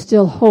 to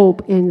still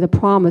hope in the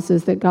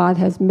promises that God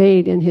has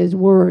made in his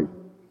word.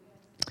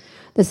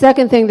 The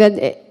second thing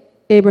that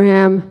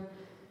Abraham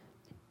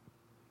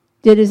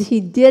did is he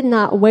did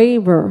not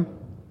waver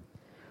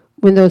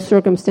when those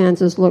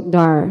circumstances looked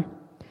dire.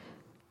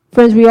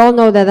 Friends, we all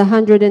know that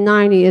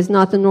 190 is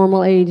not the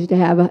normal age to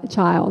have a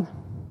child.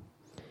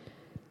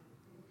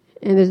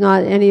 And there's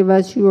not any of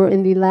us who are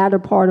in the latter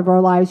part of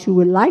our lives who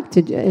would like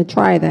to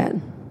try that.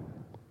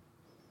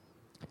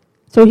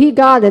 So he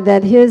got it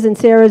that his and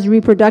Sarah's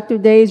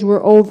reproductive days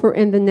were over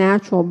in the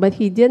natural, but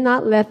he did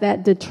not let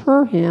that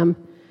deter him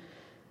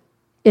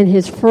in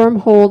his firm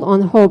hold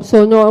on hope.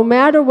 So no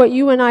matter what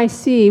you and I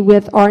see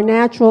with our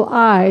natural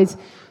eyes,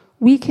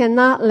 we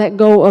cannot let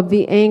go of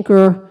the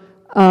anchor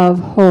of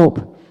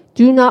hope.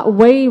 Do not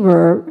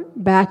waver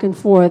back and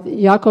forth.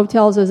 Yaakov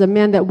tells us a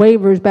man that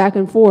wavers back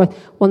and forth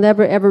will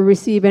never ever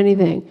receive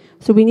anything.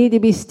 So we need to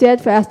be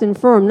steadfast and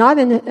firm, not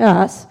in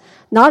us,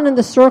 not in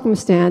the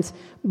circumstance,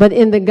 but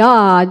in the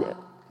God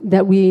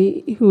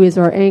who is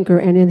our anchor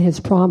and in his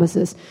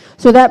promises.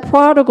 So that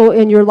prodigal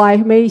in your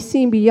life may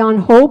seem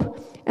beyond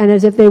hope and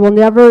as if they will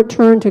never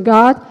turn to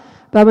God,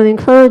 but I'm going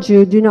to encourage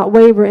you, do not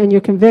waver in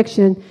your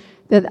conviction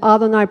that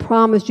Adonai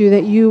promised you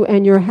that you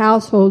and your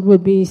household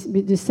would be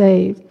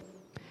saved.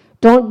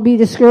 Don't be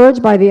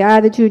discouraged by the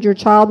attitude your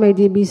child may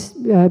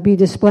be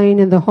displaying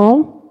in the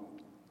home.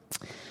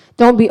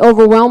 Don't be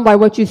overwhelmed by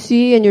what you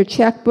see in your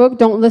checkbook.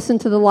 Don't listen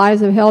to the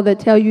lies of hell that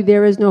tell you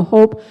there is no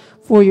hope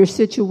for your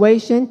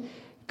situation.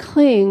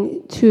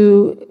 Cling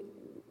to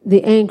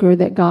the anchor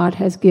that God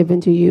has given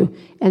to you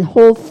and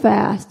hold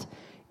fast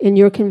in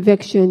your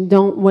conviction.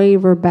 Don't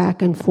waver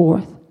back and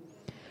forth.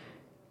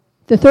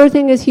 The third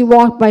thing is he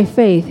walked by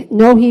faith.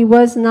 No, he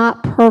was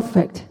not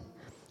perfect,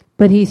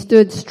 but he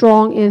stood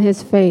strong in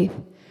his faith.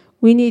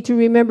 We need to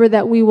remember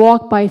that we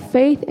walk by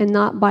faith and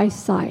not by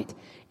sight.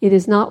 It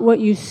is not what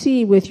you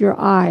see with your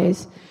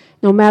eyes.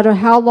 No matter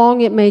how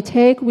long it may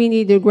take, we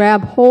need to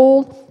grab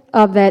hold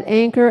of that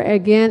anchor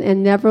again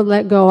and never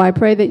let go. I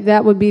pray that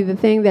that would be the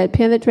thing that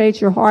penetrates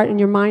your heart and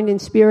your mind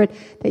and spirit,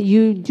 that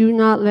you do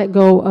not let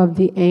go of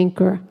the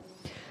anchor.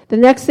 The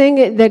next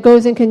thing that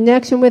goes in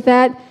conjunction with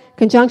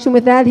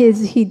that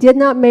is he did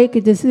not make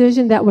a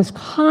decision that was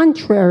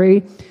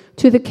contrary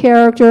to the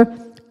character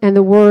and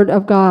the word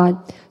of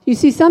God. You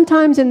see,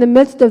 sometimes in the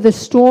midst of the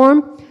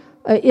storm,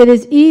 it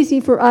is easy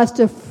for us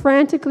to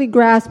frantically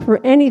grasp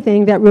for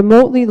anything that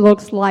remotely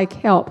looks like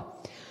help.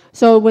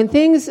 So when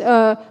things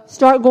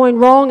start going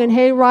wrong and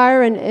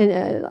haywire and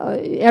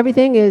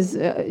everything is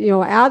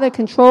out of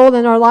control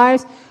in our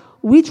lives,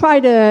 we try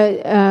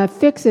to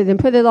fix it and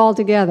put it all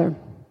together.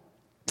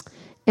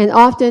 And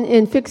often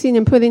in fixing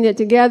and putting it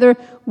together,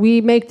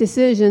 we make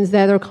decisions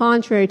that are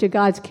contrary to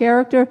God's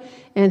character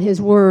and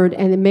his word,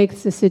 and it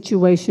makes the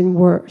situation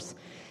worse.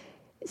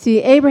 See,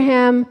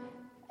 Abraham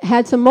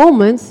had some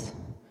moments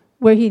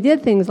where he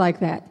did things like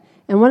that.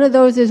 And one of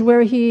those is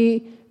where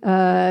he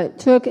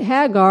took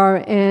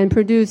Hagar and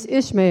produced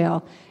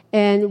Ishmael.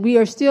 And we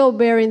are still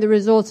bearing the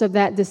results of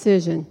that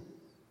decision.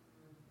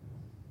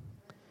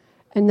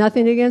 And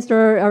nothing against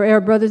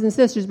our brothers and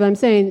sisters, but I'm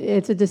saying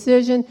it's a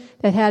decision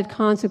that had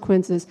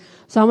consequences.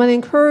 So I want to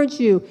encourage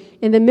you,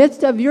 in the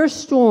midst of your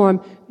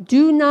storm,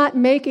 do not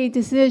make a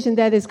decision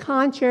that is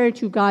contrary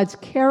to God's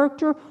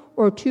character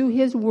or to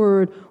His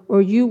word,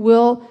 or you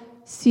will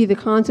see the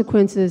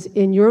consequences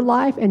in your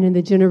life and in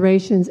the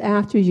generations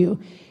after you.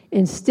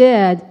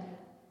 Instead,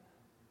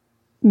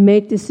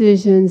 make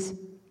decisions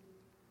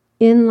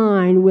in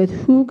line with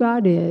who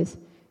God is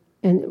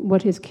and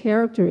what His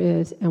character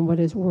is and what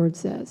His word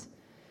says.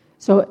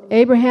 So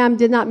Abraham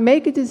did not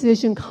make a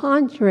decision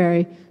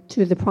contrary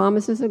to the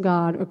promises of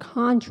God or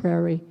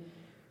contrary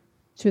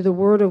to the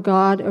word of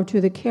God or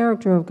to the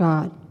character of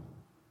God.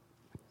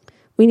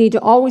 We need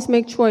to always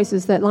make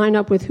choices that line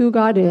up with who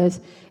God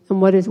is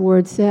and what His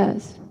word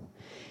says.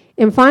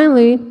 And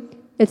finally,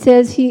 it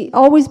says he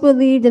always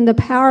believed in the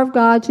power of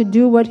God to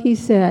do what He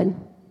said.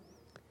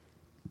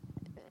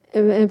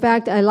 In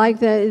fact, I like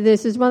that.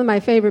 This is one of my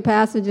favorite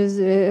passages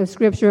of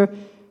Scripture.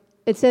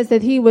 It says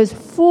that he was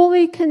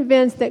fully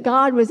convinced that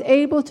God was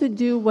able to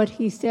do what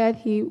He said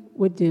He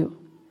would do.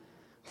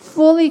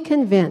 Fully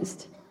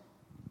convinced.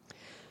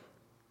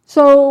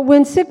 So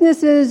when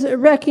sickness is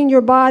wrecking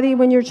your body,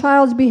 when your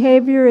child's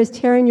behavior is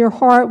tearing your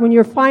heart, when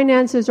your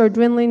finances are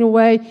dwindling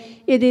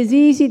away, it is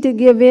easy to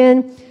give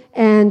in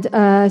and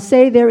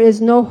say there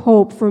is no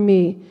hope for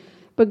me.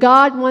 But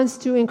God wants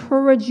to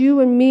encourage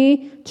you and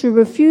me to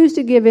refuse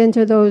to give in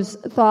to those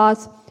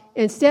thoughts,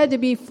 instead to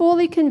be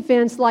fully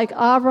convinced, like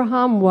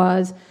Abraham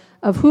was,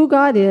 of who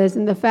God is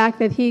and the fact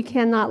that He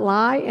cannot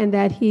lie and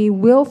that He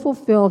will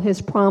fulfill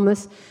His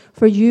promise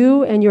for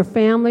you and your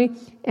family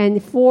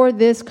and for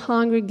this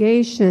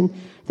congregation,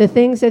 the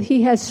things that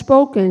He has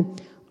spoken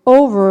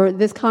over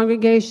this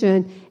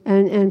congregation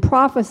and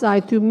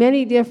prophesied through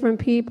many different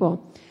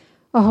people.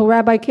 Oh,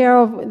 Rabbi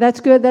Carol, that's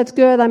good,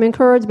 I'm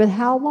encouraged, but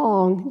how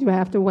long do I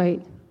have to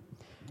wait?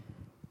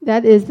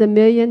 That is the $1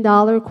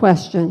 million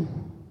question.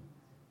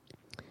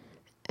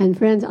 And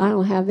friends, I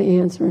don't have the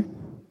answer.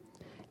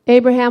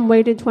 Abraham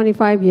waited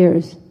 25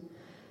 years.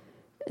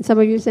 And some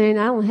of you are saying,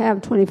 I don't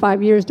have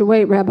 25 years to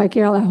wait, Rabbi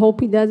Carol. I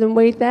hope he doesn't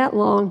wait that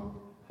long.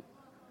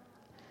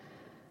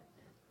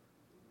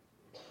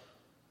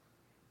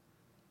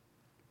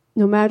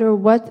 No matter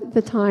what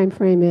the time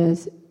frame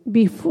is,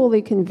 be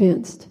fully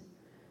convinced.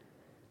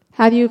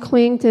 How do you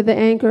cling to the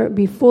anchor?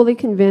 Be fully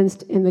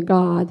convinced in the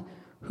God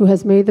who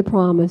has made the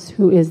promise,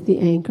 who is the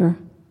anchor.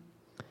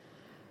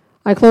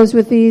 I close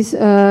with these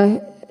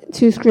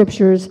two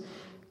scriptures.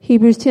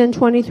 Hebrews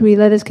 10:23,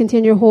 let us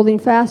continue holding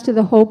fast to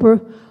the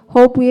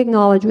hope we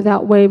acknowledge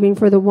without wavering,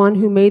 for the one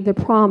who made the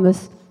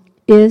promise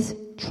is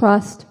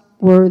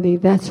trustworthy.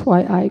 That's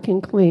why I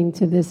can cling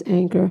to this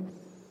anchor.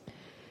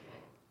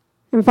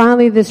 And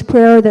finally, this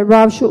prayer that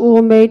Rav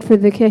Shaul made for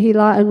the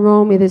Kehillah in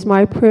Rome, it is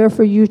my prayer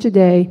for you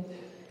today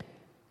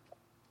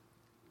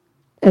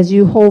as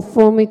you hold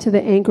firmly to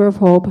the anchor of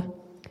hope.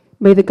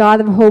 May the God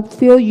of hope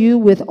fill you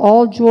with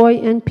all joy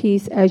and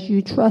peace as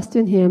you trust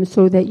in Him,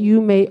 so that you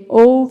may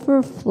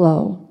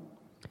overflow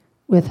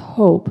with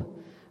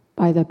hope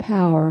by the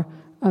power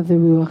of the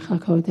Ruach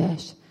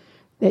HaKodesh.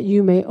 That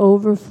you may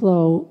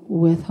overflow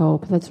with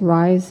hope. Let's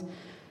rise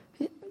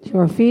to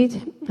our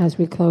feet as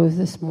we close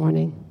this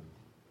morning.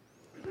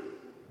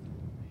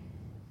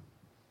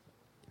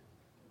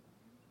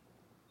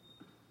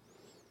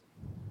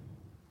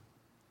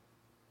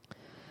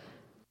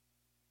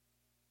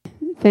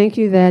 Thank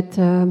you that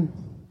in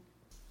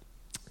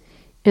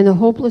a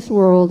hopeless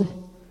world,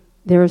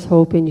 there is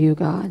hope in you,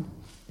 God.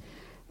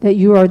 That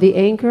you are the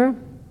anchor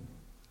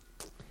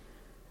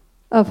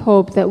of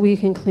hope that we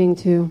can cling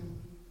to.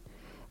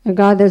 And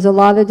God, there's a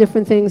lot of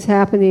different things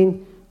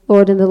happening,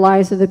 Lord, in the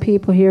lives of the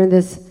people here in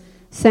this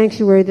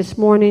sanctuary this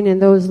morning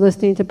and those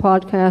listening to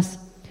podcasts.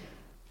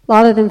 A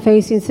lot of them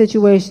facing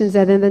situations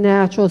that in the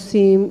natural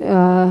seem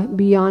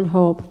beyond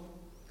hope.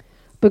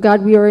 But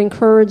God, we are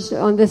encouraged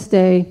on this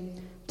day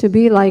to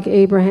be like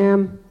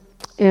Abraham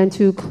and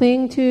to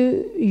cling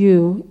to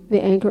you, the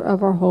anchor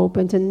of our hope,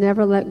 and to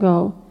never let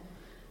go,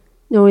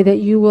 knowing that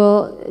you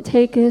will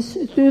take us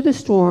through the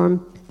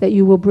storm, that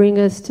you will bring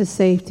us to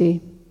safety.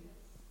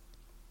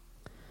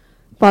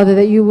 Father,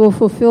 that you will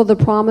fulfill the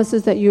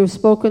promises that you have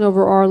spoken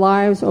over our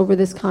lives, over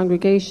this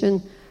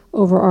congregation,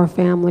 over our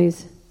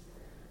families.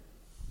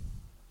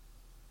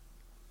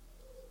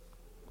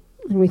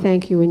 And we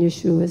thank you in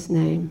Yeshua's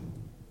name.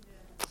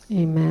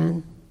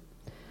 Amen.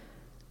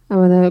 I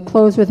want to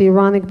close with the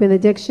Aaronic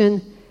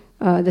benediction.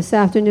 This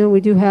afternoon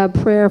we do have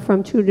prayer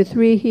from 2 to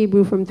 3,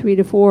 Hebrew from 3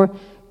 to 4,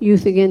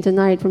 youth again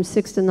tonight from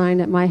 6 to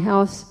 9 at my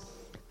house.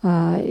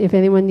 If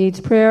anyone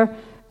needs prayer,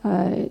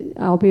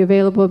 I'll be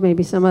available.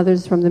 Maybe some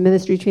others from the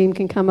ministry team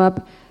can come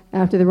up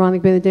after the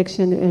Aaronic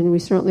benediction, and we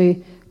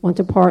certainly want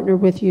to partner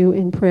with you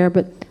in prayer.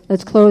 But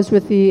let's close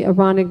with the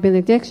Aaronic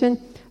benediction.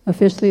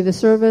 officially the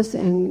service,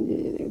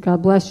 and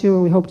God bless you,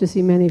 and we hope to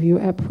see many of you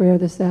at prayer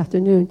this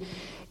afternoon.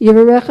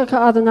 Yivarecha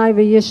Adonai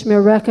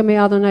v'yishmerecha, may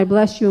Adonai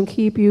bless you and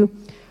keep you.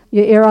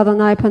 Ye'er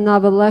Adonai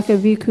panav alecha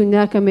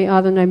v'kuneka, may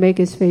Adonai make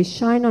his face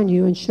shine on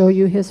you and show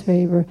you his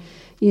favor.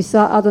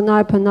 Yisa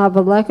Adonai panav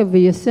alecha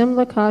v'yasim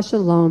leka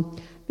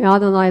shalom, may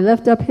Adonai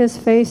lift up his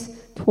face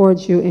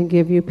towards you and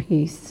give you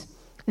peace.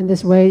 In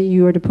this way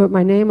you are to put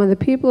my name on the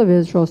people of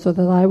Israel, so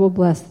that I will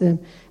bless them.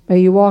 May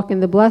you walk in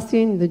the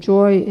blessing, the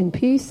joy, and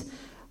peace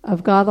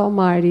of God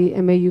Almighty,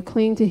 and may you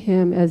cling to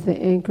him as the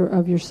anchor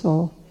of your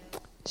soul.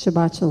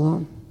 Shabbat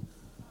Shalom.